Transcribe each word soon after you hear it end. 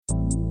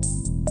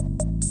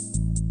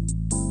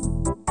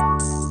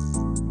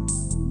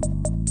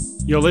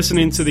You're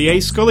listening to the A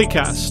Scully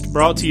Cast,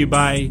 brought to you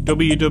by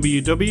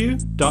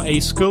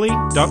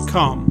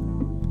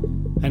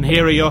www.ascully.com. And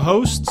here are your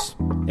hosts,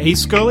 A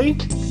Scully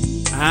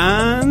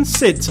and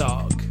Sid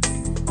Talk.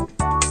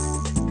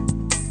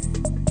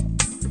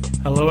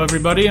 Hello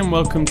everybody and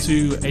welcome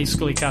to A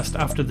Scully Cast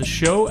After the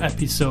Show,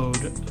 episode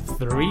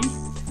 3.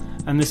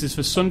 And this is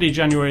for Sunday,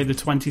 January the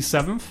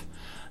 27th.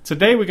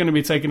 Today we're going to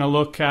be taking a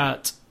look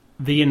at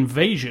The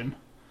Invasion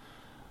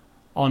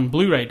on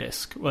Blu-ray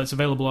disc. Well, it's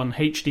available on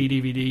HD,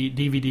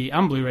 DVD,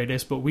 and Blu-ray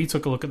disc, but we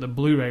took a look at the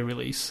Blu-ray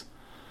release.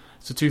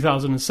 It's a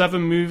 2007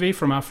 movie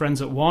from our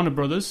friends at Warner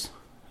Brothers,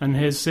 and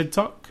here's Sid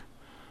Talk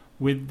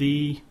with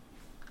the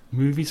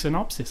movie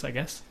synopsis, I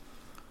guess.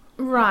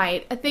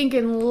 Right. I think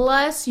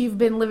unless you've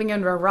been living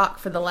under a rock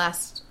for the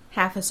last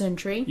half a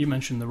century. You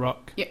mentioned The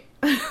Rock. Yeah.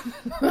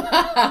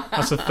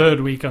 That's the third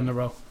week on the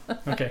row.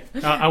 Okay.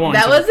 I won't.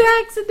 That was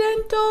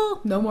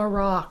accidental. No more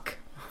rock.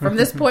 From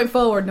this point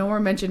forward, no more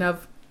mention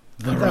of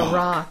The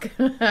Rock.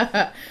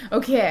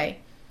 Okay.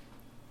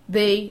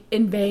 The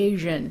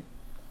Invasion.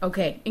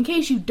 Okay. In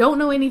case you don't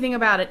know anything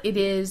about it, it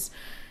is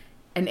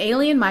an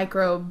alien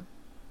microbe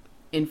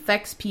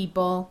infects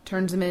people,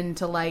 turns them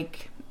into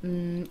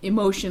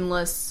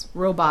emotionless,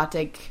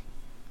 robotic,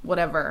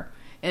 whatever.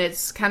 And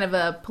it's kind of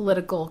a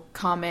political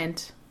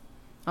comment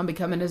on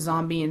becoming a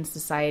zombie in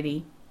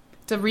society.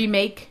 It's a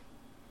remake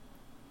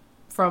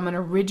from an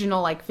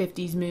original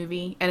 50s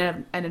movie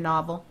and a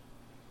novel.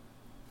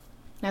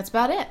 That's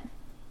about it.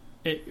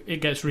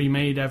 It gets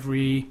remade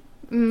every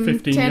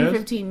 15 years?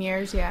 15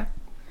 years, yeah.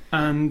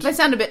 And I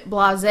sound a bit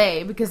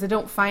blasé because I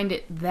don't find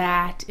it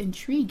that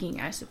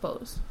intriguing, I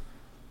suppose.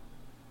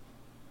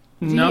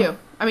 Do you?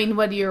 I mean,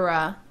 what do your...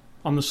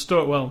 On the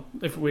story, well,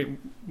 if we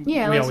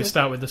always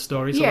start with the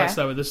story, so yeah. Let's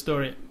start with the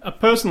story.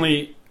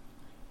 Personally,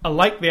 I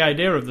like the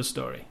idea of the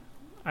story.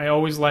 I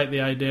always like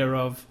the idea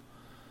of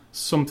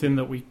something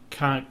that we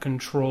can't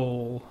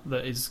control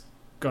that is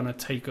going to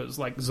take us,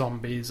 like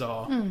zombies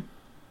or...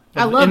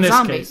 I love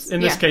zombies.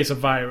 In this case, a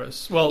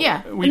virus. Well,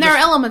 yeah, and there are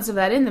elements of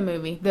that in the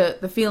movie.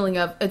 The feeling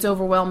of it's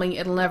overwhelming,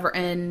 it'll never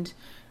end.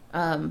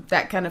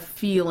 That kind of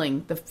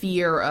feeling, the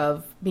fear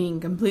of being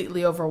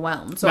completely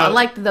overwhelmed. So I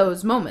liked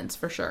those moments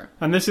for sure.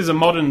 And this is a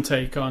modern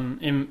take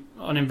on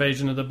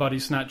Invasion of the Body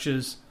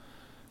Snatchers,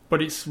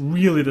 but it's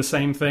really the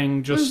same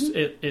thing. Just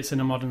it's in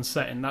a modern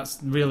setting. That's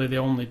really the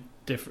only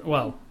difference.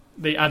 Well,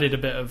 they added a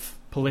bit of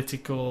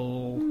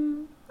political.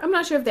 I'm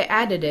not sure if they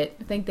added it.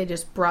 I think they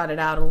just brought it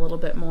out a little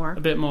bit more.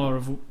 A bit more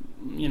of,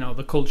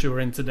 the culture we're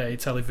in today,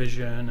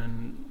 television,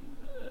 and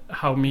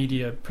how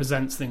media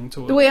presents things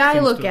to us. The way I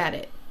look at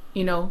it,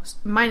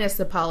 minus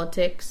the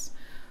politics,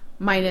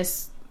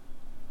 minus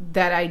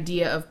that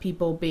idea of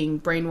people being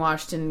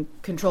brainwashed and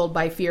controlled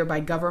by fear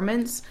by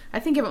governments, I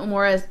think of it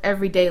more as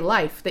everyday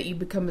life, that you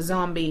become a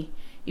zombie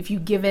if you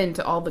give in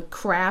to all the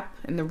crap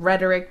and the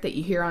rhetoric that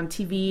you hear on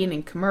TV and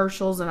in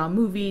commercials and on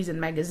movies and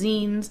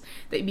magazines,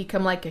 that you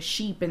become like a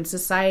sheep in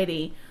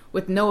society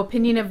with no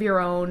opinion of your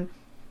own.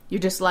 You're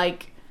just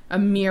like a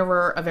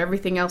mirror of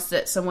everything else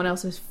that someone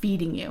else is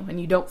feeding you,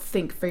 and you don't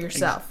think for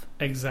yourself.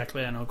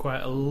 Exactly. I know quite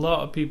a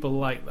lot of people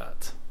like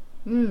that.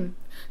 Don't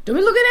be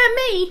looking at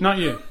me. Not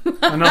you.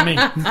 Not me.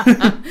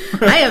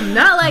 I am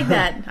not like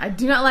that. I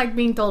do not like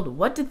being told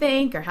what to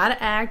think or how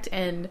to act,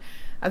 and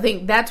I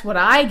think that's what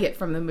I get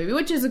from the movie,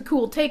 which is a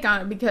cool take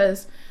on it,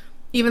 because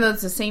even though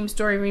it's the same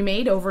story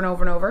remade over and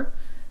over and over,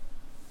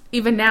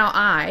 even now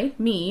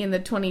me in the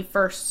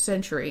 21st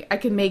century, I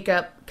can make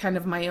up kind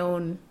of my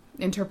own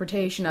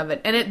interpretation of it,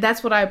 and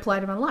that's what I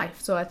apply to my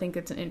life. So I think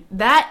it's in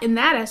that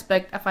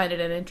aspect, I find it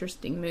an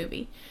interesting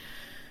movie.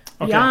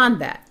 Okay.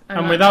 Beyond that,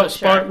 and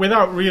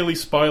without really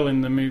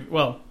spoiling the movie,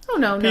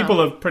 people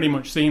have pretty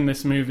much seen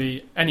this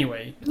movie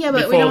anyway. Yeah,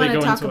 but we don't want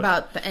to talk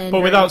about the end.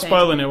 But without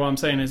spoiling it, what I'm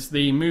saying is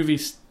the movie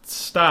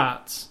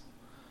starts,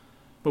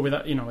 but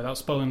without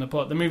spoiling the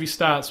plot, the movie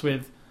starts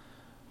with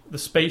the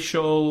space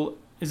shuttle.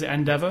 Is it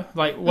Endeavour?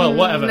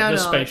 Whatever. No,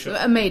 space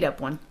shuttle, a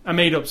made-up one. A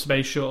made-up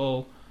space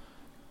shuttle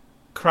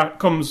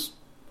comes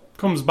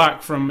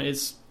back from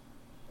its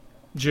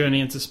journey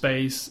into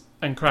space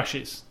and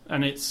crashes,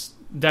 and its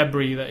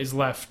debris that is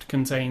left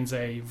contains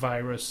a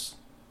virus.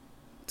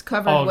 It's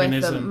covered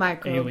organism, with the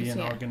microbes, alien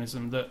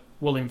organism that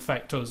will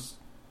infect us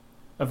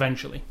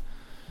eventually.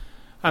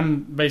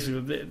 And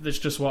basically, that's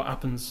just what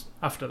happens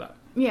after that.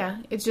 Yeah,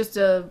 it's just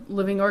a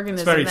living organism.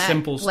 It's a very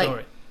simple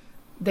story.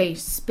 They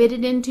spit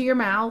it into your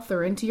mouth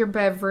or into your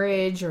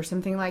beverage or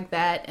something like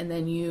that, and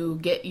then you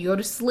go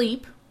to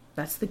sleep.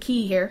 That's the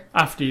key here.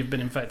 After you've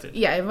been infected.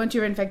 Yeah, once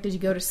you're infected, you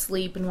go to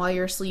sleep, and while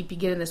you're asleep, you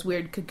get in this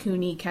weird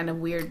cocoony kind of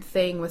weird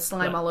thing with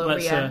slime all over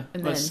you.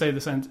 Let's say the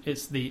sentence.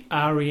 It's the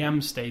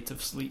REM state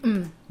of sleep.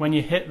 When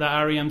you hit the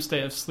REM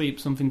state of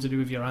sleep, something to do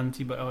with your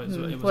antibodies. It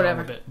was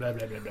whatever. All a bit blah,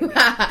 blah, blah, blah,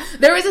 blah.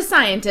 There was a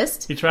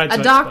scientist, a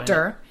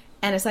doctor,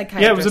 and a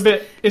psychiatrist. Yeah,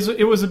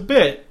 it was a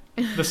bit.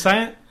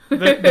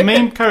 The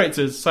main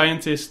characters,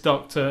 scientist,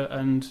 doctor,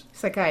 and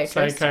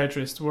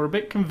psychiatrist, were a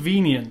bit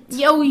convenient.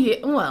 Oh,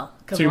 yeah. Well,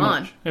 come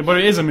on. Much. But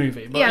it is a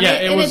movie. But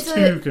it was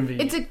too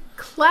convenient. It's a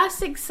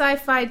classic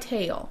sci-fi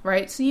tale,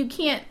 right? So you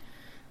can't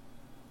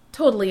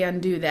totally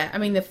undo that. I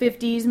mean, the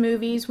 50s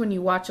movies, when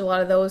you watch a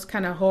lot of those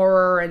kind of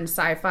horror and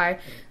sci-fi,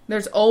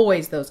 there's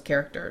always those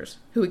characters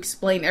who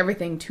explain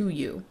everything to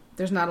you.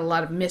 There's not a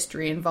lot of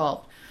mystery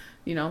involved,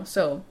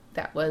 so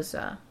that was...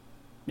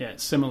 Yeah,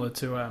 it's similar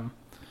to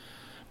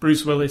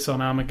Bruce Willis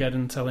on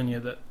Armageddon telling you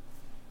that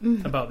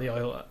about the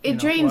oil. It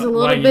drains a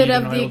little bit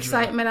of the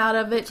excitement out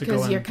of it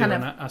because you're kind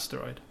of... an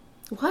asteroid.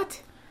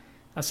 What?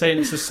 I say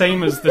it's the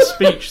same as the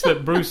speech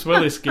that Bruce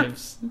Willis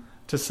gives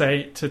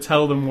to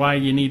tell them why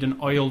you need an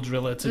oil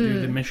driller to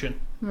do the mission.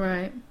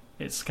 Right.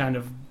 It's kind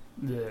of...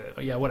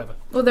 whatever.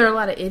 Well, there are a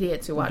lot of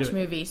idiots who watch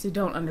movies who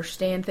don't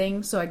understand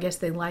things, so I guess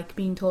they like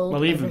being told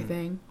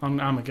everything. On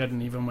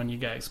Armageddon, even when you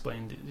get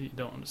explained, you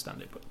don't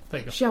understand it, but there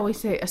you go. Shall we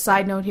say, a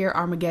side note here,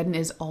 Armageddon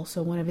is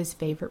also one of his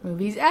favorite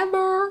movies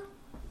ever.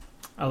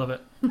 I love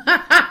it.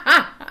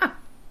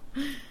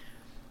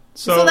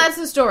 So that's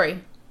the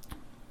story.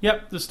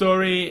 Yep, the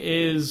story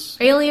is...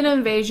 alien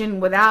invasion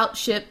without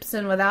ships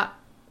and without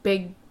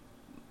big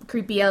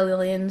creepy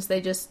aliens.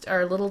 They just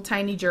are a little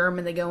tiny germ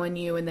and they go in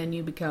you and then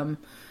you become...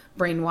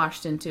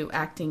 brainwashed into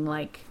acting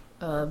like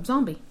a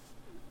zombie.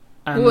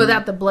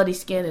 Without the bloody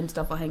skin and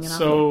stuff hanging off.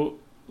 So,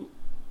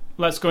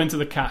 let's go into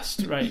the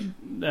cast, right?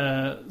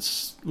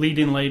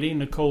 Leading lady,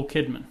 Nicole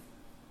Kidman.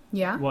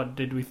 Yeah. What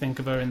did we think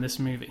of her in this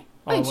movie?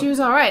 I think she was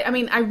alright. I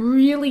mean, I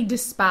really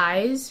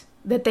despise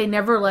that they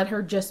never let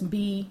her just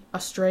be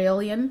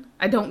Australian.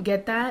 I don't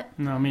get that.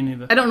 No, me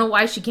neither. I don't know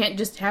why she can't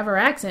just have her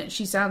accent.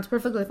 She sounds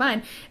perfectly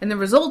fine. And the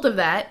result of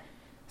that,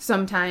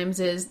 sometimes,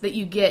 is that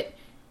you get...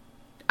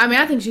 I mean,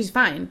 I think she's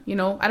fine,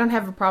 I don't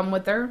have a problem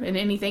with her in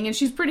anything, and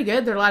she's pretty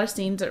good. There are a lot of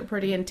scenes that are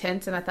pretty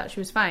intense, and I thought she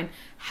was fine.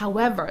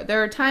 However,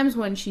 there are times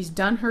when she's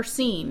done her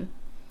scene,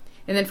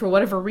 and then for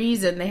whatever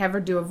reason, they have her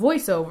do a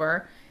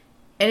voiceover,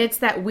 and it's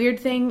that weird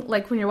thing,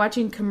 like when you're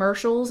watching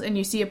commercials, and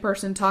you see a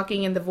person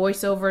talking, and the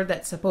voiceover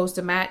that's supposed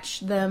to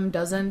match them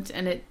doesn't,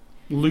 and it...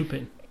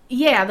 Looping.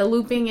 Yeah, the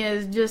looping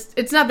is just...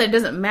 It's not that it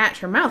doesn't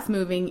match her mouth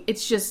moving,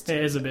 it's just...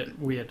 It is a bit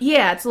weird.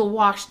 Yeah, it's a little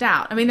washed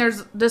out. I mean,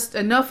 there's just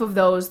enough of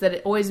those that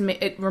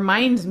it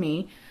reminds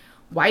me,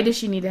 why does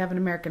she need to have an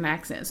American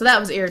accent? So that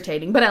was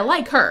irritating. But I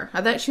like her.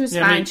 I thought she was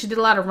fine. She did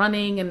a lot of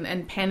running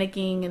and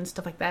panicking and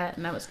stuff like that,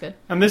 and that was good.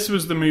 And this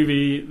was the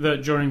movie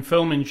that during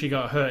filming she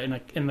got hurt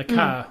in the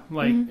car.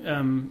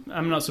 I'm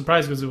not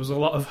surprised because there was a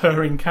lot of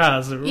her in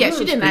cars. Yeah,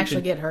 she didn't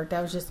actually get hurt.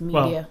 That was just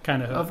media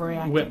kind of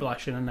overreacting.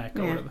 Whiplash in her neck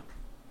or whatever.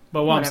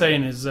 But what I'm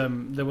saying is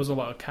there was a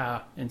lot of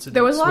car incidents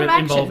there was a lot of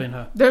action. Involving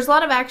her. There's a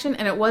lot of action,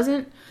 and it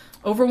wasn't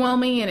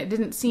overwhelming, and it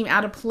didn't seem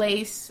out of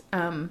place.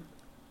 I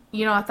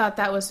thought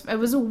it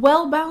was a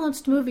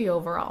well-balanced movie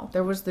overall.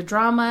 There was the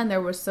drama, and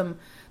there wasn't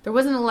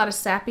a lot of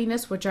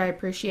sappiness, which I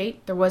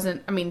appreciate.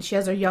 She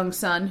has her young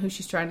son who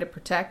she's trying to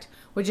protect,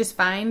 which is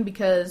fine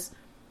because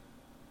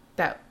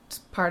that's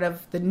part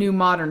of the new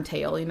modern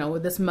tale,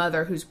 with this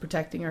mother who's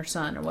protecting her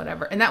son or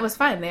whatever. And that was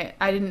fine.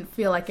 I didn't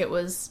feel like it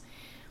was...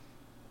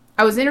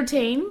 I was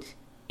entertained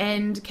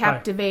and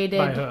captivated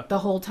by the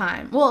whole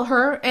time. Well,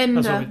 her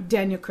and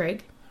Daniel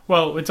Craig.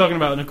 Well, we're talking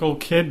about Nicole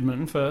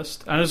Kidman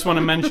first. I just want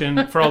to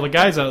mention, for all the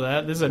guys out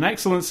there, there's an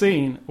excellent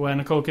scene where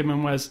Nicole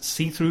Kidman wears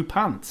see-through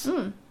pants.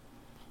 And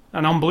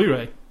on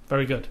Blu-ray.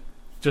 Very good.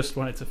 Just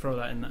wanted to throw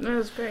that in there. That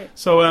was great.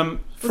 So,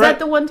 was that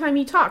the one time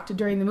you talked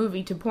during the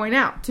movie to point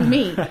out to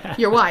me,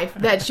 your wife,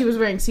 that she was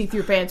wearing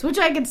see-through pants, which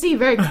I could see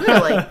very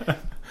clearly.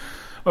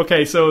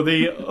 Okay, so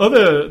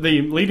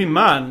the leading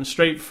man,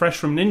 straight fresh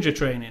from ninja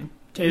training,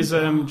 is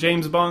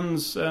James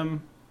Bond's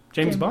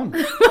James Bond.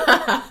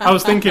 I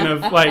was thinking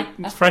of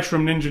fresh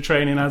from ninja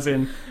training, as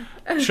in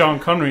Sean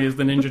Connery is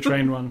the ninja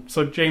trained one.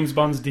 So James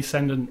Bond's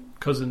descendant,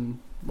 cousin,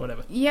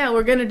 whatever. Yeah,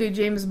 we're gonna do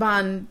James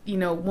Bond.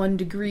 1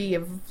 degree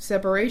of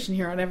separation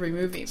here on every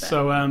movie. But...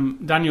 So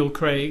Daniel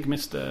Craig,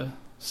 Mr.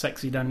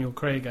 Sexy Daniel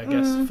Craig, I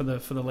guess for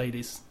the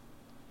ladies.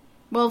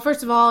 Well,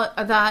 first of all,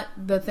 I thought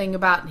the thing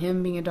about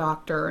him being a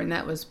doctor, and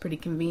that was pretty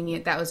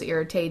convenient. That was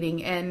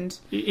irritating, and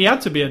he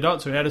had to be a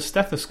doctor. He had a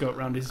stethoscope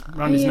around his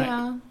neck.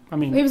 I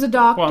mean, he was a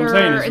doctor,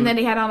 and then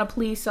he had on a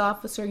police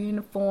officer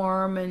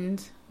uniform,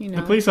 and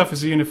the police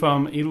officer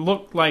uniform. He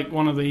looked like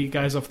one of the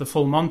guys off the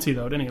Full Monty,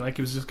 though, didn't he? Like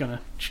he was just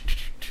gonna.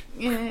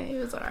 Yeah, he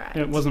was alright.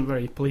 It wasn't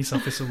very police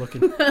officer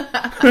looking.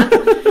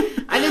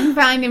 I didn't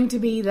find him to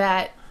be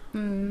that.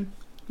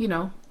 He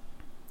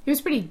was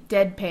pretty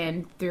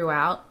deadpan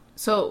throughout.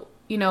 So.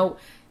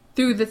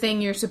 Through the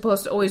thing, you're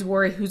supposed to always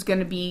worry who's going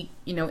to be,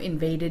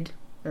 invaded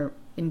or,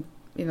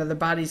 the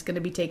body's going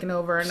to be taken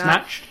over or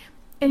Snatched. Not.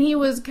 And he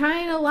was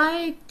kind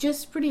of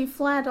just pretty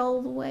flat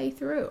all the way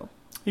through.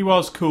 He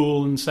was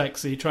cool and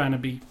sexy, trying to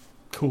be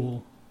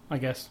cool, I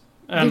guess.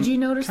 Did you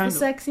notice the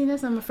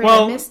sexiness? I'm afraid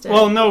I missed it.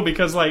 Well, no,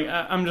 because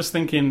I'm just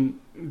thinking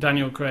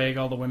Daniel Craig,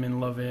 all the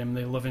women love him.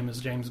 They love him as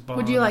James Bond.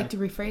 Would you like to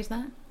rephrase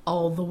that?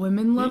 All the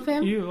women love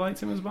him? You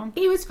liked him as Bond?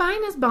 He was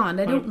fine as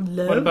Bond. I don't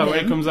love him. What about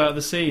when he comes out of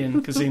the sea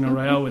in Casino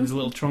Royale with his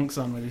little trunks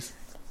on with his...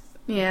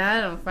 Yeah,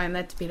 I don't find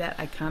that to be that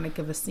iconic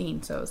of a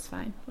scene, so it's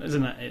fine.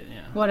 Isn't that it?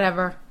 Yeah.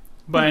 Whatever.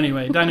 But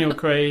anyway, Daniel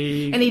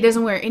Craig... And he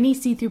doesn't wear any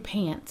see-through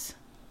pants.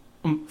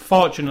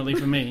 Fortunately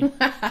for me.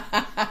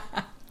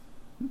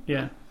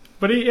 Yeah.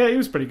 But he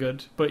was pretty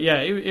good. But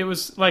yeah, it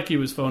was like he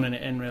was phoning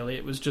it in, really.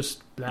 It was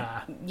just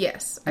blah.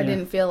 Yes, I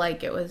didn't feel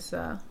like it was...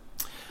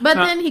 But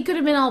then he could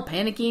have been all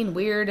panicky and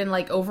weird and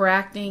like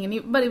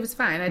overacting, but it was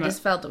fine. I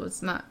just felt it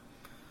was not...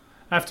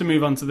 I have to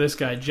move on to this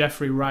guy,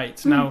 Jeffrey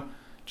Wright. Now,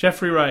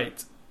 Jeffrey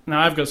Wright... Now,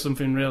 I've got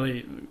something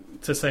really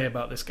to say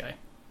about this guy.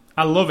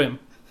 I love him.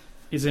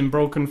 He's in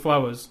Broken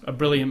Flowers, a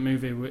brilliant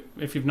movie.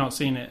 If you've not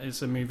seen it,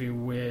 it's a movie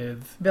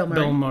with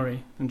Bill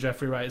Murray and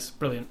Jeffrey Wright. It's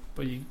brilliant.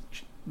 But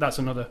that's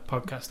another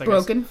podcast, I guess.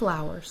 Broken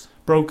Flowers.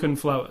 Broken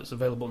Flowers,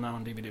 available now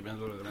on DVD.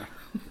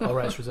 All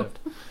rights reserved.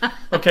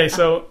 Okay,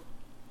 so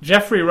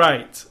Jeffrey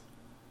Wright,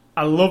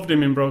 I loved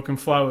him in Broken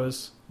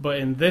Flowers, but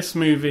in this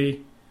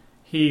movie,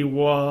 he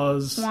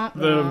was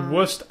the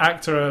worst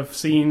actor I've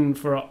seen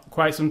for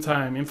quite some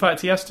time. In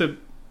fact,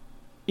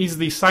 he's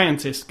the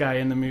scientist guy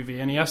in the movie,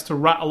 and he has to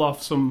rattle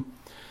off some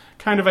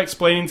kind of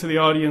explaining to the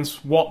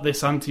audience what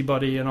this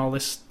antibody and all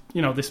this,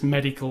 this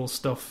medical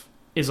stuff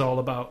is all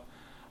about.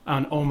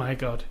 And oh my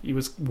god, he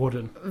was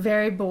wooden.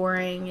 Very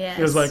boring, yes.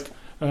 He was like,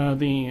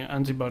 the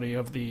antibody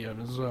of the...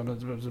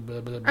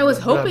 I was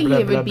hoping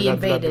he would be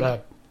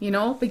invaded,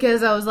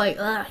 because I was like,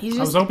 he's just...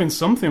 I was hoping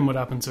something would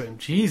happen to him.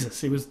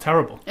 Jesus, he was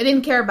terrible. I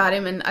didn't care about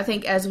him, and I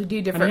think as we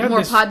do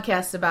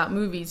podcasts about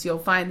movies, you'll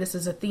find this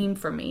is a theme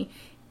for me.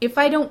 If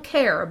I don't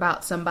care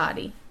about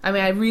somebody,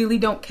 I really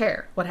don't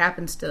care what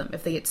happens to them.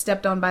 If they get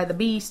stepped on by the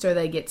beast, or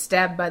they get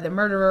stabbed by the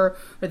murderer,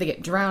 or they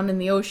get drowned in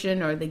the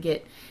ocean, or they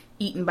get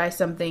eaten by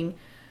something,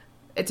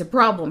 it's a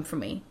problem for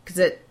me, because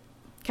it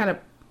kind of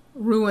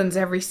ruins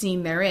every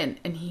scene they're in.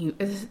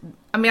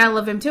 And I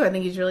love him too. I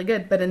think he's really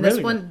good. But in this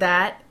really one, good.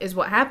 That is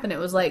what happened. It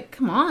was like,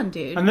 come on,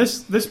 dude. And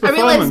this performance... I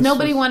realized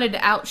nobody wanted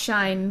to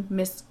outshine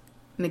Miss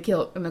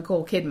Nicole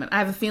Kidman. I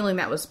have a feeling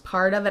that was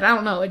part of it. I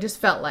don't know. It just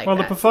felt like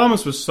the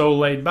performance was so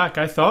laid back.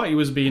 I thought he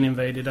was being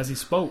invaded as he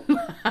spoke. You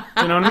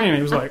know what I mean?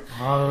 He was like,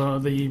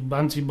 the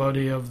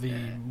antibody of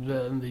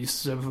the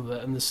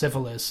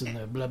syphilis and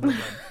the blah, blah, blah.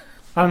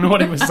 I don't know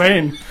what he was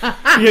saying.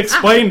 He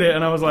explained it,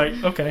 and I was like,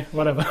 okay,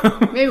 whatever.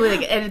 Maybe we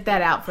could edit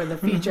that out for the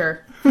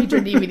future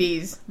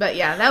DVDs. But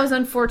yeah, that was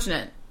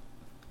unfortunate.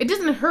 It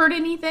doesn't hurt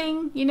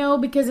anything,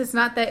 because it's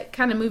not that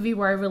kind of movie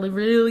where I really,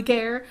 really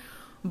care.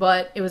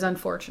 But it was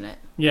unfortunate.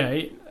 Yeah,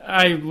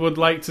 I would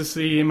like to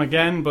see him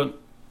again,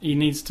 but he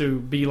needs to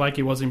be like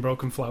he was in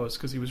Broken Flowers,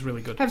 because he was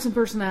really good. Have some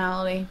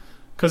personality.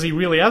 Because he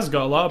really has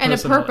got a lot of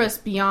personality. And a purpose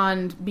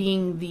beyond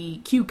being the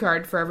cue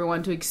card for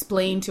everyone to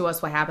explain to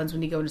us what happens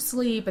when you go to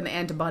sleep and the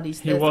antibodies.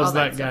 He was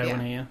that guy when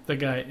he... The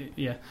guy,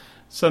 yeah.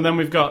 So then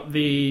we've got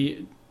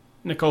the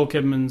Nicole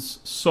Kidman's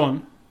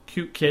son,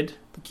 cute kid.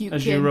 The cute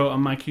as kid. you wrote on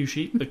my cue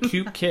sheet. The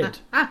cute kid.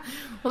 Well,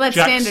 that's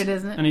standard,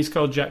 isn't it? And he's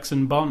called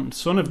Jackson Bond.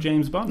 Son of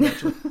James Bond,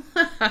 actually.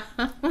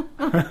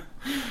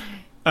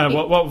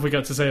 What have we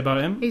got to say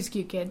about him? He's a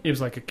cute kid. He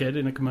was like a kid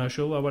in a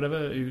commercial or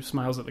whatever who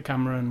smiles at the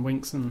camera and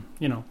winks and,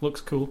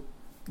 looks cool.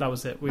 That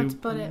was it. That's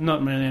about it.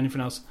 Not really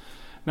anything else.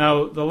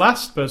 Now, the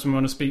last person we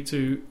want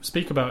to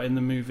speak about in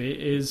the movie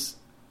is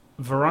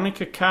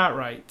Veronica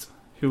Cartwright,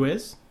 who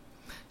is?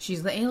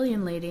 She's the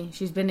alien lady.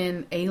 She's been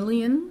in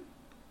Alien,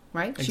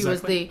 right? Exactly. She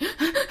was the...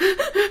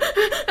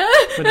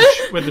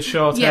 with the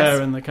short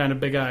hair and the kind of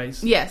big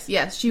eyes.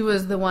 Yes. She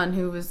was the one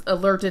who was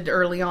alerted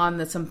early on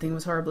that something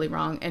was horribly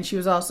wrong. And she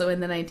was also in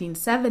the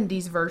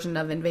 1970s version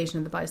of Invasion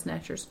of the Body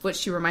Snatchers, which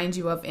she reminds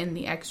you of in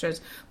the extras.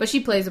 But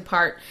she plays a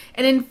part.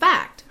 And in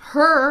fact,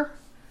 her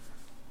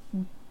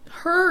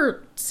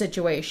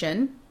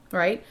situation,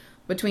 right?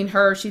 Between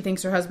her, she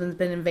thinks her husband's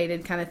been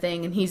invaded kind of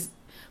thing. And he's,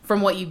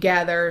 from what you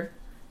gather,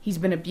 he's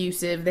been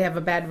abusive. They have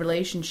a bad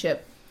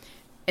relationship.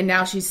 And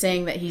now she's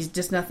saying that he's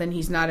just nothing,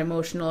 he's not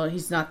emotional,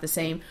 he's not the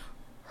same.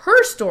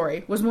 Her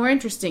story was more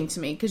interesting to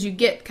me, because you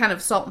get kind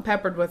of salt and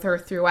peppered with her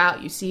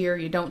throughout. You see her,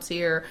 you don't see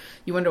her,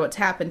 you wonder what's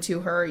happened to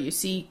her, you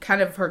see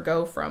kind of her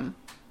go from,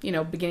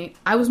 beginning.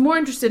 I was more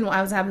interested in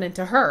what was happening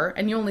to her,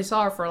 and you only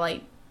saw her for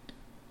like,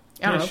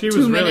 I don't know,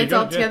 2 minutes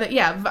altogether.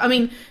 Yeah,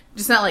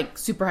 just not like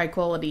super high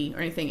quality or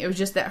anything. It was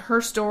just that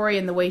her story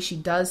and the way she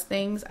does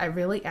things, I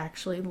really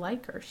actually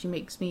like her.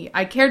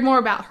 I cared more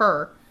about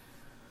her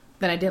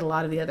than I did a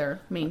lot of the other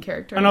main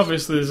characters. And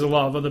obviously there's a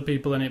lot of other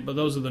people in it, but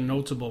those are the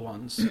notable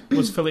ones.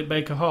 Was Philip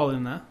Baker Hall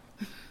in there?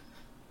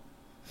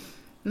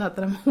 Not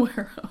that I'm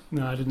aware of.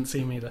 No, I didn't see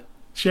him either.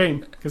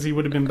 Shame, because he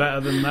would have been better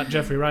than that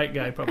Jeffrey Wright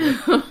guy, probably,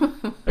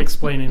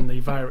 explaining the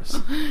virus.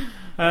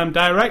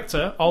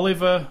 Director,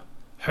 Oliver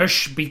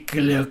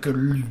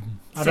Hirschbiegel.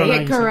 Say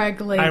it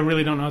correctly. I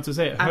really don't know how to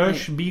say it.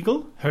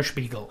 Hirschbiegel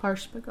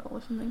or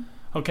something.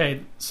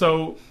 Okay,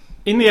 so...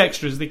 In the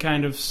extras, they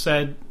kind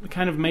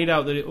of made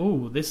out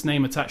that, this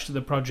name attached to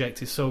the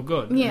project is so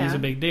good. Yeah. He's a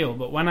big deal.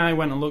 But when I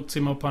went and looked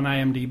him up on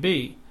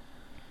IMDb,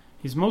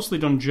 he's mostly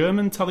done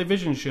German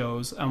television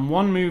shows and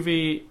one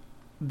movie,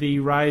 The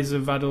Rise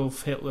of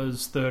Adolf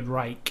Hitler's Third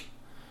Reich,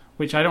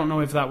 which I don't know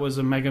if that was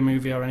a mega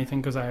movie or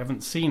anything because I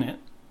haven't seen it.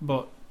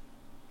 But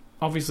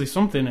obviously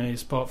something in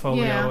his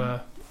portfolio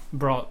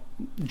brought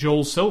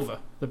Joel Silver,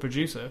 the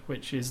producer,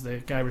 which is the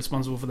guy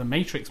responsible for the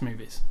Matrix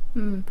movies,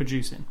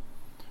 producing.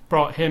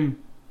 Brought him,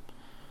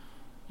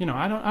 you know,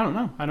 I don't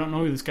know. I don't know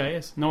who this guy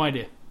is. No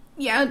idea.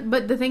 Yeah,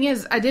 but the thing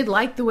is, I did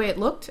like the way it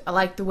looked. I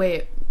liked the way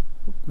it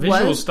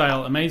Visual was.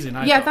 style, amazing.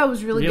 I thought it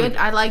was really good.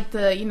 I liked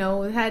the, you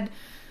know, it had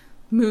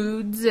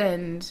moods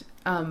and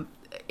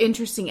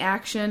interesting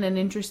action and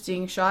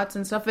interesting shots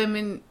and stuff. I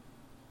mean,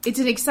 it's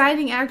an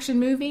exciting action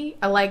movie.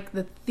 I like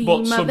the theme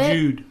of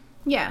subdued. it.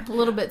 Yeah, a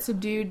little bit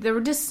subdued. There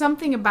was just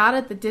something about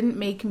it that didn't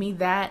make me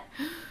that,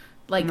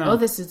 like, oh,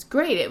 this is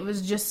great. It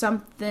was just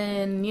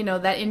something, you know,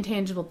 that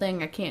intangible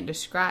thing I can't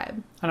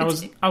describe. And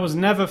I was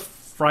never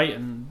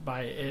frightened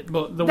by it,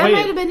 but the that way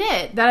might have been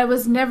it. That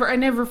I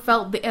never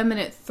felt the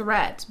imminent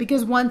threat,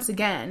 because once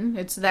again,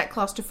 it's that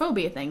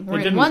claustrophobia thing. We're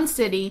in one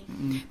city.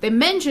 They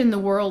mention the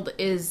world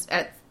is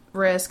at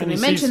risk, and they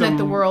mention that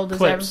the world is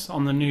clips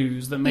on the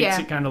news that makes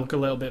it kind of look a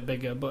little bit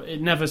bigger, but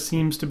it never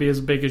seems to be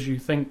as big as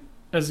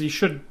you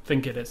should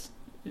think it is.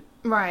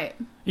 Right.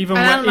 I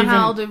don't know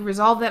how to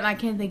resolve that, and I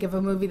can't think of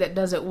a movie that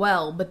does it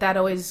well, but that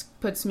always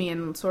puts me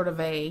in sort of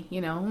a,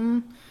 you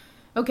know,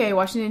 okay,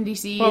 Washington,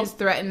 D.C. is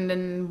threatened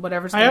and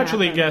whatever's going to happen.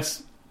 I actually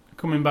guess,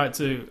 coming back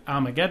to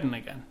Armageddon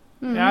again,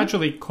 it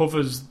actually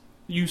covers,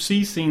 you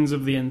see scenes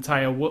of the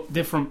entire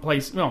different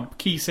places,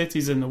 key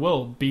cities in the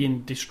world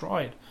being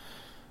destroyed,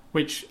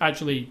 which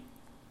actually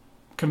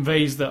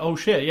conveys that, oh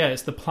shit, yeah,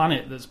 it's the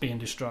planet that's being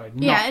destroyed.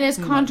 Yeah, and as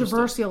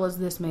controversial as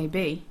this may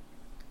be,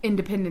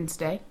 Independence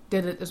Day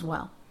did it as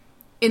well,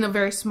 in a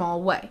very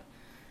small way.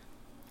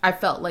 I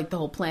felt like the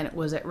whole planet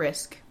was at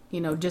risk,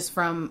 you know, just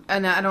from,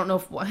 and I don't know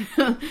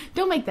if,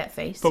 don't make that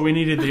face. But we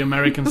needed the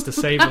Americans to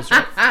save us,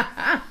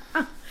 right?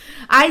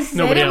 I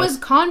said it was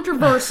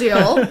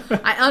controversial.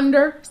 I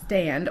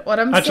understand. What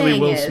I'm saying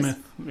Will is... Smith.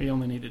 We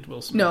only needed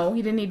Will Smith. No,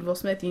 he didn't need Will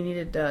Smith. He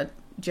needed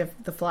Jeff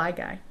the Fly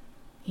guy.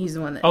 He's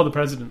the one that... Oh, the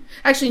president.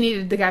 Actually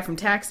needed the guy from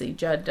Taxi,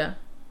 Judd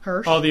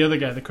Hirsch. Oh, the other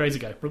guy, the crazy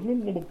guy.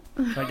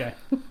 That guy.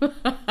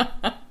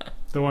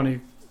 The one who,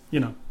 you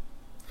know,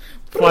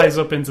 flies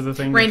up into the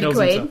thing Randy and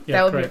kills Quaid. himself.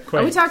 Yeah,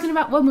 Quaid. Are we talking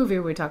about... What movie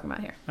are we talking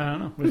about here? I don't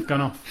know. We've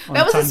gone off.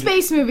 That was a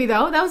space movie,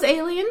 though. That was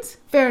Aliens.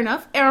 Fair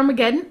enough.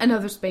 Armageddon,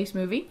 another space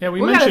movie. Yeah,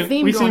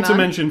 we seem to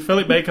mention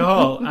Philip Baker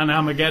Hall and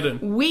Armageddon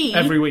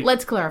every week.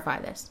 Let's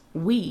clarify this.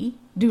 We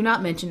do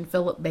not mention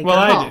Philip Baker Hall.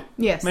 Well, I do.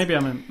 Yes. Maybe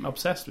I'm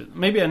obsessed with it.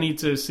 Maybe I need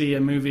to see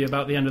a movie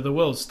about the end of the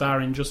world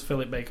starring just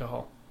Philip Baker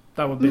Hall.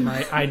 That would be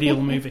my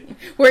ideal movie.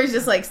 Where he's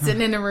just like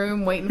sitting in a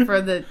room waiting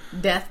for the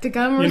death to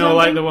come or something? something?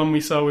 Like the one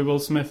we saw with Will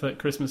Smith at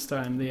Christmas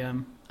time. The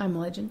I'm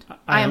Legend.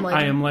 I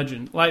Am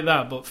Legend. Like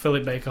that, but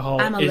Philip Baker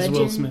Hall is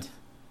Will Smith.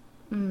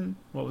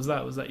 What was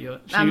that? Was that your...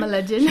 I'm a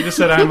Legend. She just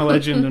said I'm a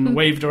Legend and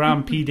waved her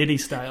arm P. Diddy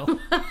style.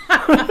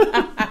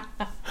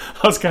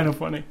 That's kind of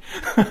funny.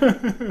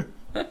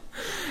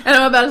 And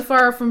I'm about as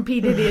far from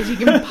P. Diddy as you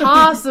can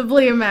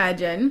possibly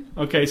imagine.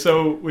 Okay,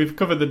 so we've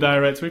covered the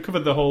directs. We've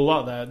covered the whole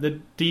lot there. The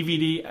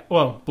DVD...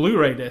 Well,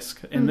 Blu-ray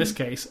disc, in this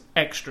case,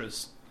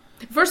 extras.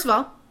 First of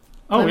all...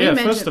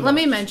 Let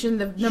me mention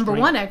the number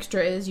one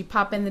extra is you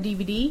pop in the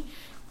DVD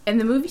and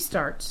the movie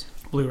starts.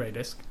 Blu-ray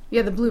disc.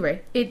 Yeah, the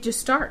Blu-ray. It just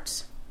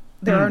starts.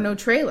 There are no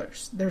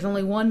trailers. There's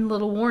only one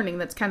little warning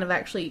that's kind of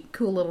actually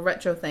cool little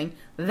retro thing.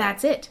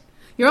 That's it.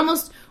 You're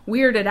almost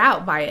weirded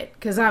out by it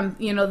because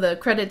the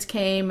credits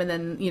came and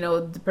then,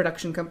 the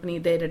production company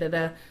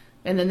da-da-da-da,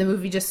 and then the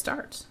movie just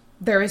starts.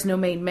 There is no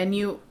main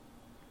menu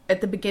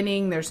at the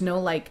beginning. There's no,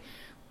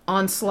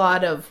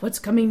 onslaught of what's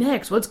coming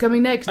next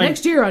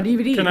next year on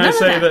DVD. Can I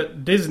say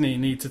that Disney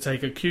need to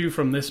take a cue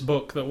from this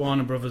book that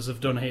Warner Brothers have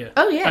done here?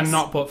 Oh, yes. And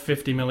not put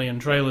 50 million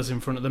trailers in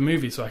front of the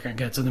movie so I can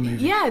get to the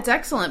movie. Yeah, it's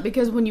excellent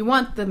because when you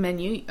want the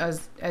menu,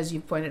 as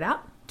you pointed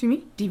out to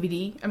me,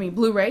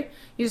 Blu-ray,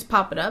 you just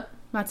pop it up.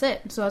 That's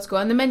it. So let's go.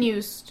 And the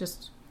menu's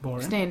just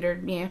boring.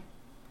 Standard, yeah.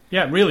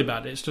 Yeah, really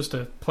bad. It's just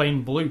a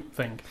plain blue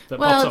thing that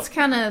pops up. Well, it's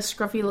kind of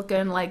scruffy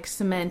looking like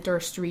cement or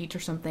street or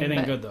something. It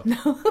ain't good, though.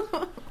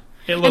 No.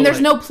 And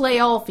there's no play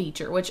all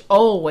feature, which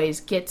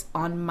always gets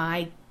on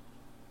my...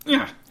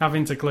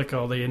 Having to click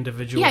all the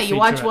individual you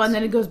watch one,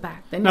 then it goes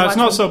back. Then it's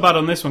not so bad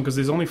on this one because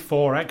there's only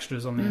 4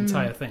 extras on the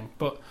entire thing.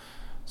 But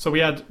so we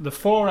had the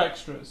 4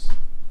 extras.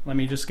 Let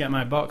me just get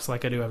my box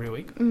like I do every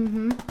week.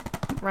 Mm-hmm.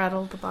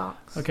 Rattle the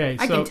box. Okay,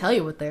 I can tell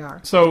you what they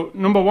are. So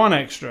number 1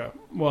 extra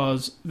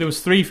was there was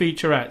 3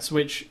 featurettes,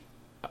 which,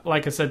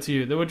 like I said to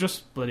you, they were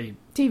just bloody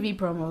TV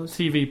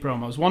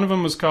promos. One of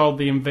them was called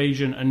The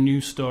Invasion: A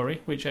New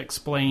Story, which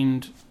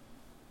explained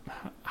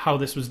how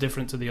this was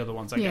different to the other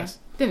ones, I guess.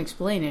 Didn't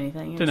explain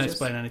anything. Didn't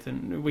explain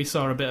anything. We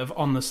saw a bit of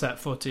on-the-set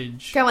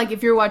footage. Kind of like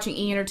if you're watching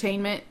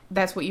E!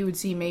 That's what you would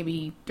see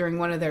maybe during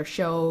one of their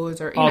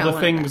shows. Or the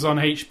things on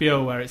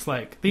HBO where it's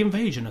like, The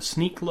Invasion, a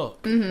sneak look.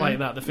 Like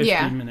that, the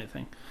 15-minute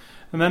thing.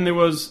 And then there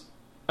was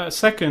a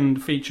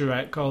second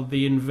featurette called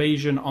The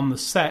Invasion on the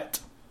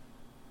Set,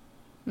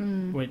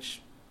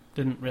 which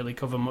didn't really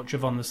cover much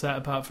of on the set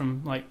apart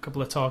from like a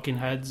couple of talking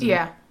heads.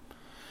 And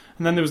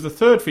then there was the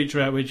third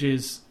featurette, which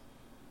is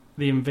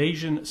The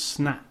Invasion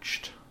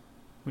Snatched,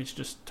 which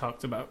just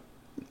talked about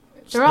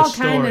they're all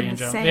kind of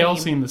the same. They all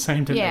seem the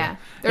same, didn't they? Yeah,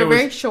 they're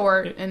very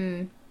short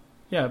and...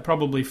 Yeah,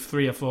 probably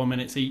 3 or 4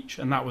 minutes each,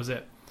 and that was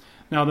it.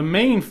 Now, the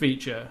main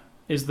feature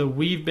is the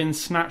We've Been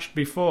Snatched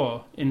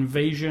Before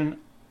Invasion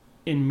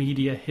in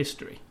Media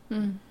History,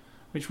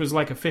 which was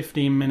like a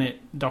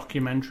 15-minute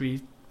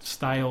documentary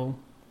style.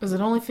 Was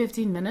it only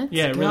 15 minutes?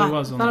 Yeah, it really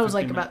was. I thought it was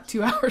like about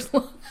 2 hours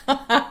long.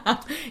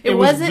 It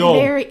wasn't dull.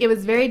 It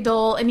was very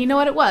dull. And you know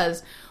what it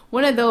was?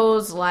 One of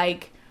those,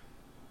 like,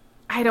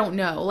 I don't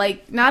know,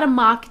 like, not a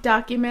mock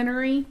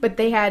documentary, but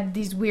they had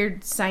these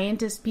weird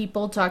scientist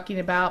people talking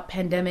about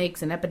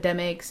pandemics and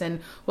epidemics and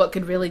what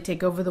could really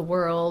take over the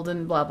world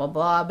and blah, blah,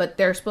 blah. But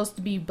they're supposed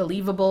to be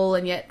believable,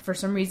 and yet for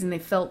some reason they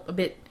felt a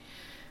bit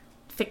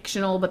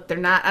fictional, but they're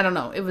not. I don't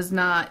know. It was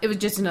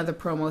just another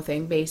promo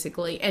thing,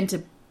 basically. And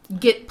to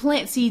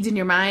plant seeds in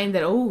your mind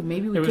that, oh,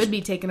 maybe we could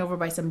be taken over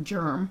by some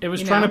germ. It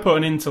was trying to put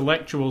an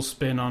intellectual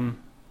spin on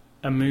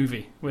a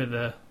movie with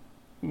of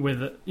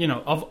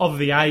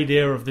the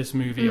idea of this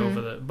movie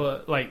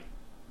but like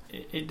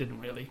it didn't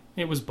really.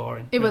 It was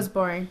boring. It was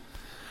boring.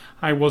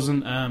 I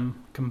wasn't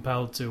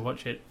compelled to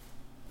watch it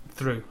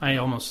through.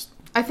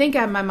 I think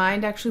my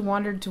mind actually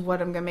wandered to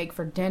what I'm gonna make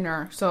for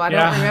dinner, so I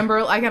don't remember.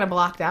 I got it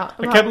blocked out.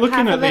 I kept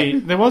looking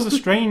at there was a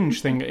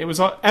strange thing. It was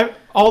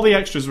all the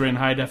extras were in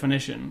high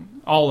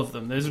definition, all of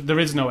them. There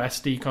is no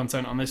SD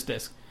content on this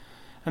disc,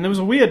 and there was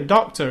a weird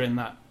doctor in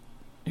that.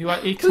 He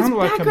sounded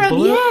like a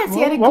blue. Yes,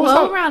 he had a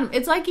glow around.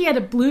 It's like he had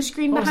a blue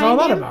screen behind him. What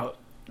was all that about?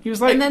 He was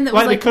like,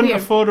 they couldn't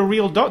afford a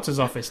real doctor's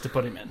office to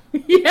put him in.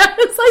 Yeah,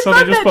 it's like so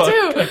they just put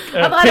too.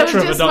 I thought it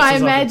was just my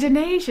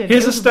imagination.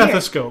 Here's a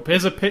stethoscope.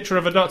 Here's a picture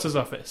of a doctor's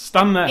office.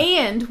 Stand there.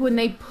 And when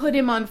they put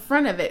him on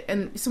front of it,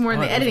 and somewhere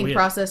in the editing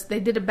process, they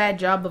did a bad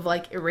job of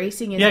like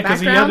erasing his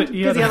background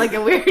because he had like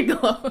a weird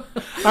glow.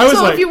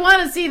 So if you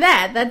want to see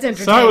that, that's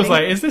interesting. So I was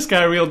like, is this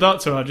guy a real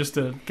doctor or just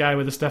a guy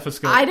with a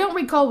stethoscope? I don't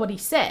recall what he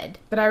said,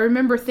 but I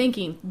remember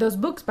thinking those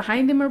books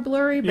behind him are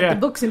blurry, but the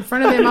books in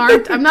front of him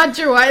aren't. I'm not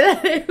sure why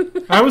that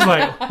is. I was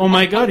like, oh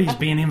my god, he's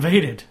being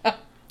invaded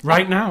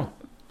right now.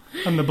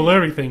 And the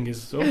blurry thing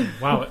is, oh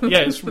wow.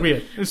 Yeah, it's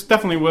weird. It's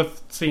definitely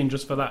worth seeing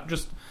just for that.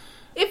 Just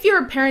if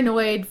you're a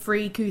paranoid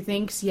freak who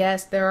thinks,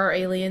 yes, there are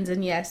aliens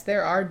and yes,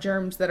 there are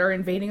germs that are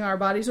invading our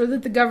bodies or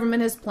that the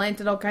government has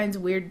planted all kinds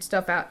of weird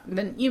stuff out,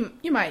 then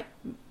you might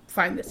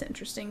find this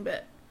interesting.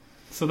 But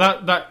so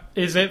that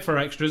is it for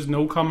extras.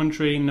 No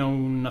commentary, no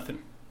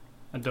nothing.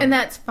 And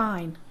that's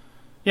fine.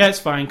 Yeah, it's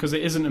fine because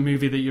it isn't a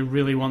movie that you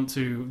really want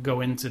to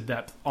go into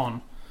depth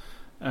on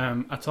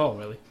at all,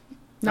 really.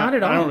 Not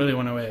at all. I don't really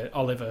want to hear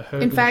Oliver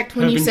Herben. In fact,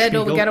 when you said,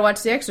 we got to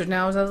watch the extras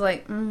now, I was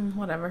like,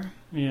 whatever.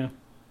 Yeah.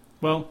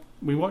 Well,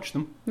 we watched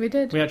them. We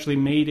did. We actually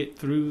made it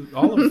through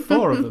all of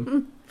 4 of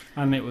them.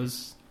 And it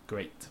was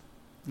great.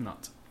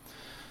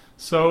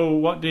 So,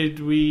 what did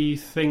we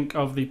think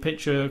of the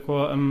picture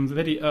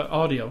video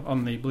audio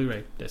on the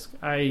Blu-ray disc?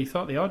 I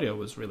thought the audio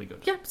was really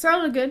good. Yeah,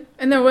 sounded good.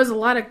 And there was a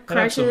lot of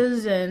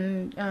crashes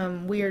and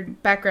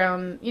weird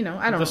background, I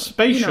don't know. The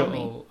space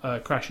shuttle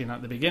crashing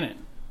at the beginning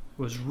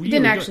was really good. It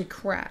didn't actually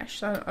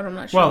crash. I'm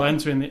not sure. Well,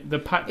 entering the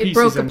pieces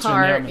broke entering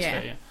apart, the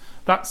atmosphere. Yeah.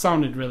 That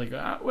sounded really good.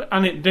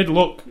 And it did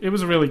look, it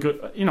was a really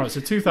good, it's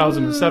a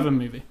 2007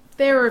 movie.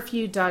 There were a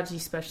few dodgy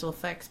special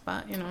effects,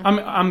 but,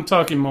 I'm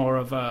talking more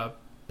of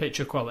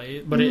picture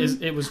quality, but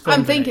it was filmed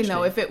I'm thinking, in HD.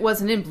 though, if it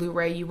wasn't in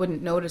Blu-ray, you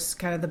wouldn't notice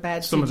kind of the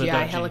bad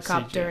CGI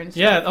helicopter CGI. and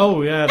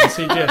stuff. Yeah, the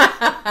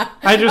CGI.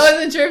 I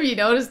wasn't sure if you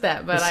noticed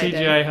that, but I did.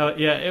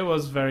 CGI, it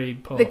was very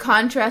poor. The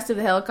contrast of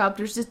the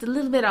helicopter is just a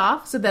little bit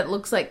off, so that it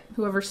looks like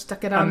whoever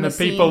stuck it on the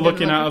scene. And the people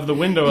looking out of the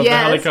window of the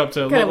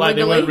helicopter looked like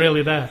they weren't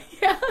really there.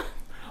 Yeah.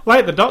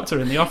 Like the doctor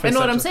in The Office. And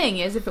what I'm saying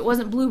is, if it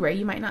wasn't Blu-ray,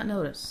 you might not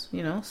notice,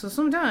 So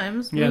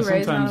sometimes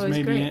Blu-ray is not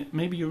always great.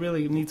 Maybe you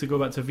really need to go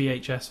back to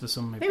VHS for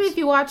some movies. Maybe if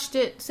you watched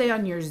it, say,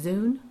 on your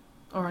Zune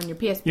or on your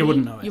PSP, you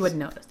wouldn't notice. You wouldn't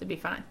notice. It'd be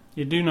fine.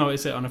 You do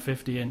notice it on a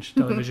 50-inch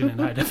television in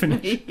high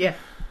definition. Yeah.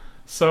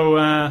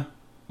 So,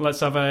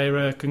 let's have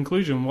a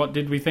conclusion. What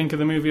did we think of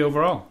the movie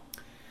overall?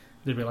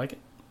 Did we like it?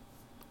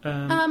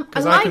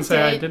 Because I can say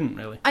I didn't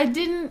really. I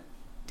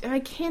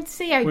can't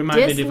say I we might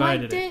disliked be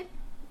divided it.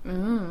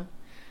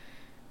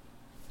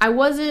 I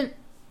wasn't.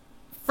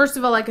 First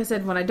of all, like I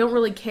said, when I don't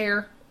really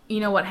care,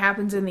 what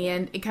happens in the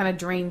end, it kind of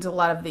drains a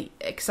lot of the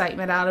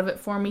excitement out of it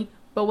for me.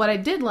 But what I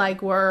did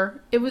like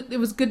it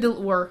was good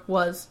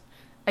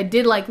I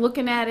did like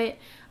looking at it.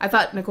 I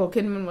thought Nicole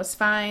Kidman was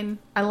fine.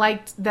 I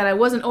liked that I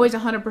wasn't always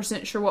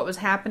 100% sure what was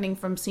happening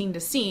from scene to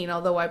scene,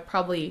 although I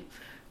probably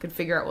could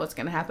figure out what's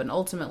going to happen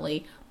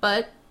ultimately.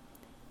 But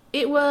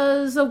it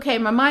was okay.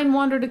 My mind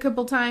wandered a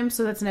couple times,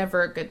 so that's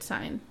never a good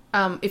sign.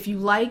 If you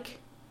like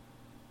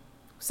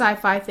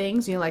sci-fi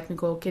things, you like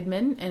Nicole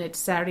Kidman, and it's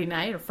Saturday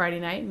night or Friday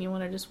night, and you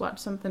want to just watch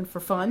something for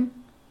fun,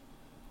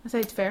 I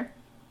say it's fair.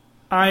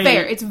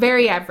 Fair. It's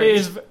very average. It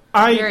is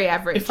very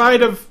average. If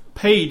I'd have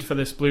paid for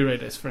this Blu-ray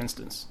disc, for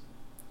instance,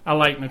 I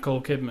like Nicole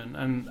Kidman,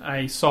 and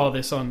I saw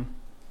this on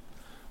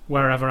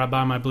wherever I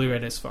buy my Blu-ray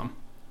disc from,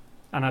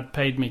 and I'd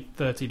paid me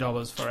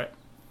 $30 for it,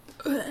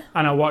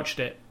 and I watched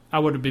it, I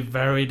would have been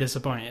very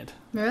disappointed.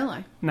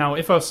 Really? Now,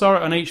 if I saw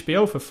it on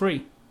HBO for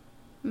free,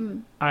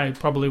 I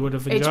probably would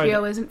have enjoyed it.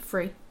 HBO isn't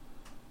free.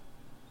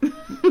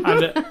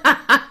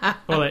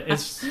 Well, it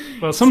is.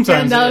 Well,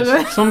 sometimes it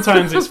is.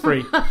 Sometimes it's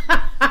free.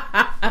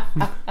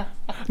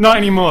 Not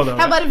anymore, though.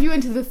 How about if you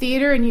went to the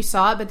theater and you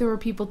saw it, but there were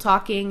people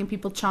talking and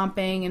people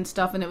chomping and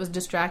stuff, and it was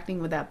distracting?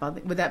 Would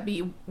that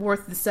be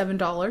worth the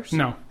 $7?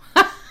 No.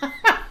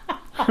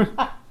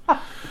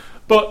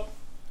 But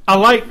I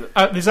like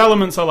there's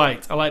elements I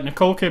liked. I like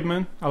Nicole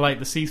Kidman. I like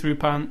the see-through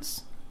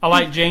pants. I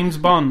like James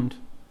Bond.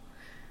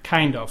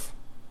 Kind of.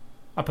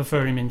 I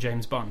prefer him in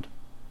James Bond.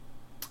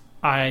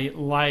 I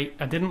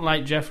didn't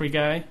like Jeffrey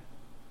Guy.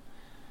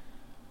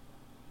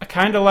 I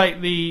kind of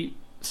like the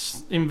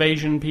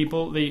invasion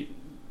people.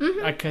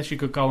 I guess you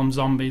could call them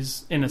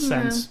zombies in a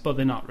sense, but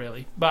they're not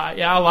really. But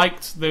yeah, I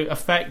liked the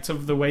effect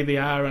of the way they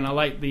are, and I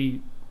like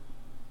the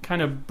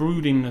kind of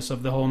broodingness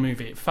of the whole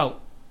movie. It felt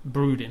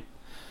brooding.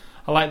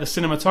 I like the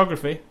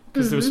cinematography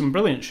because there were some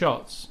brilliant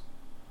shots.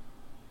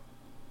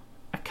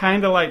 I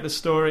kind of like the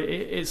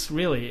story. It's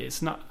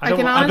not. I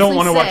don't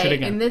want to watch it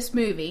again. In this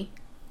movie,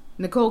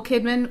 Nicole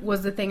Kidman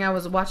was the thing I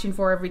was watching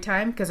for every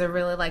time because I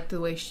really liked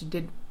the way she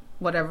did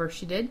whatever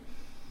she did.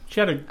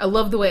 I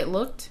loved the way it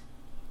looked,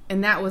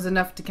 and that was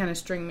enough to kind of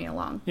string me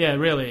along. Yeah,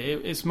 really,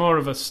 it's more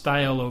of a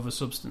style over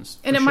substance.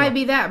 And it might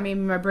be that. I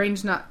mean, my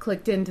brain's not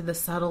clicked into the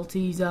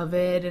subtleties of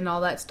it and all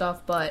that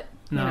stuff, but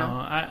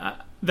no,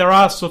 there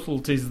are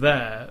subtleties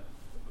there,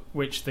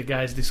 which the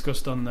guys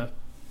discussed on the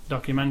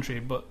documentary,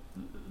 but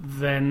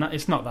then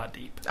it's not that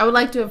deep. I would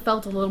like to have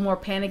felt a little more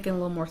panic and a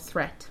little more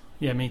threat.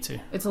 Yeah, me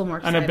too. It's a little more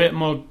exciting. And a bit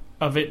more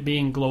of it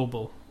being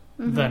global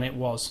than it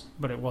was,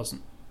 but it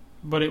wasn't.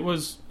 But it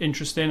was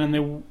interesting,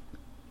 and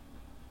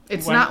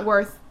it's not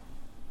worth.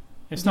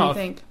 It's do not. You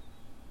think?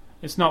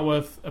 It's not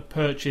worth a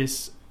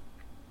purchase.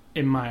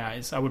 In my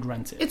eyes, I would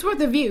rent it. It's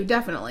worth a view,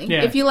 definitely.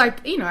 Yeah. If you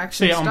like, action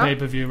see it stuff. on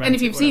pay-per-view, rent and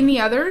if you've it, seen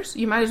the others,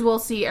 you might as well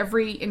see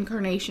every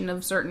incarnation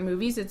of certain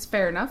movies. It's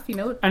fair enough,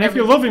 And if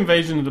you love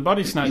Invasion of the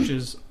Body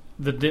Snatchers,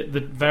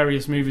 the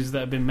various movies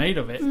that have been made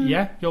of it,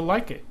 you'll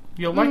like it.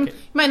 You'll like it. You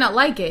might not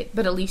like it,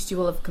 but at least you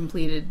will have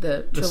completed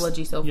the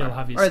trilogy so far. You'll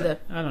have I don't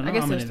know. I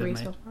guess how there's many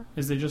 3 so far.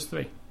 Is there just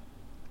 3?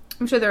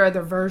 I'm sure there are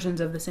other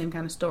versions of the same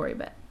kind of story,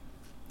 but.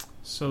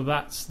 So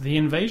that's The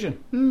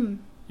Invasion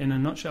in a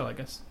nutshell, I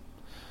guess.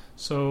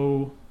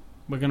 So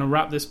we're going to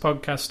wrap this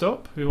podcast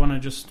up. We want to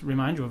just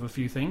remind you of a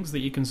few things, that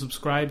you can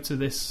subscribe to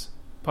this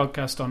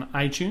podcast on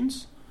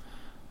iTunes,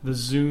 the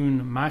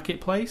Zune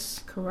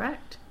Marketplace.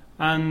 Correct.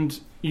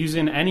 And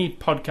using any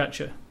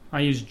podcatcher.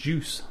 I use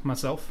Juice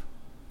myself.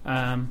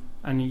 And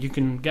you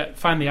can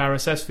find the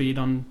RSS feed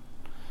on,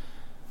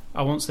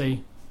 I won't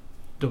say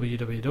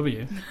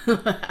www.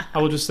 I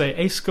will just say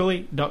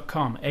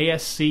ascully.com,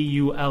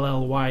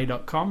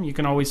 ASCULLY.com. You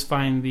can always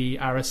find the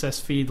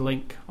RSS feed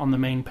link on the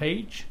main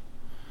page.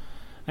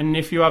 And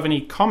if you have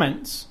any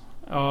comments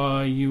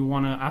or you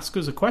want to ask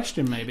us a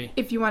question, maybe.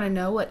 If you want to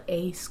know what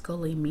A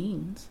Scully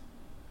means,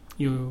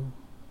 you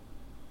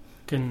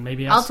can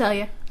maybe ask. I'll tell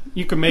you.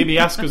 You can maybe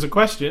ask us a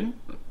question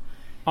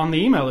on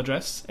the email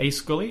address,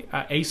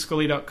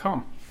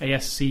 ascully@ascully.com,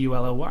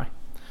 ASCULLY.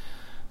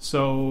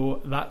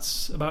 So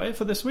that's about it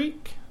for this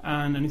week.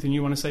 And anything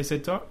you want to say,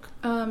 Sid Talk?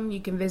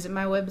 You can visit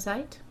my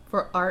website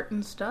for art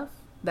and stuff.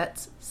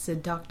 That's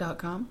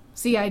sidtalk.com.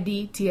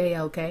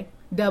 CIDTALK.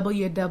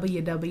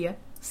 www.CIDTALK.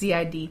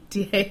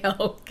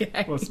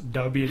 What's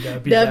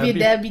www?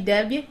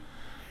 www.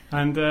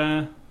 And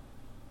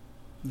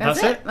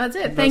that's it. That's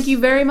it. Thank you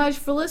very much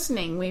for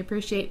listening. We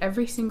appreciate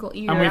every single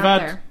ear out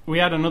there. We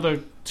had another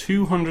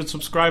 200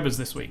 subscribers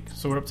this week,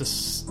 so we're up to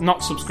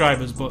not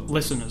subscribers but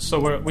listeners.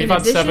 So we've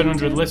had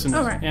 700 listeners.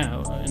 Oh, right.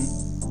 Yeah, and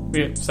we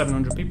had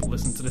 700 people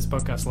listen to this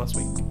podcast last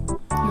week.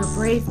 You're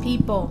brave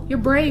people. You're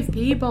brave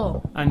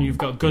people. And you've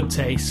got good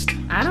taste.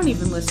 I don't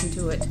even listen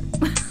to it.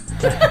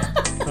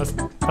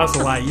 That's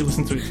a lie. You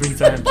listened to it 3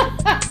 times.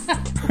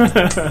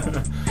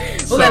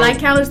 Well, then I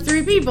count as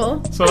 3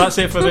 people. So that's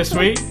it for this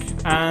week,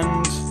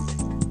 and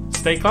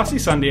stay classy,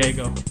 San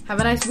Diego. Have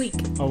a nice week.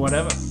 Or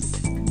whatever.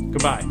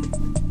 Goodbye.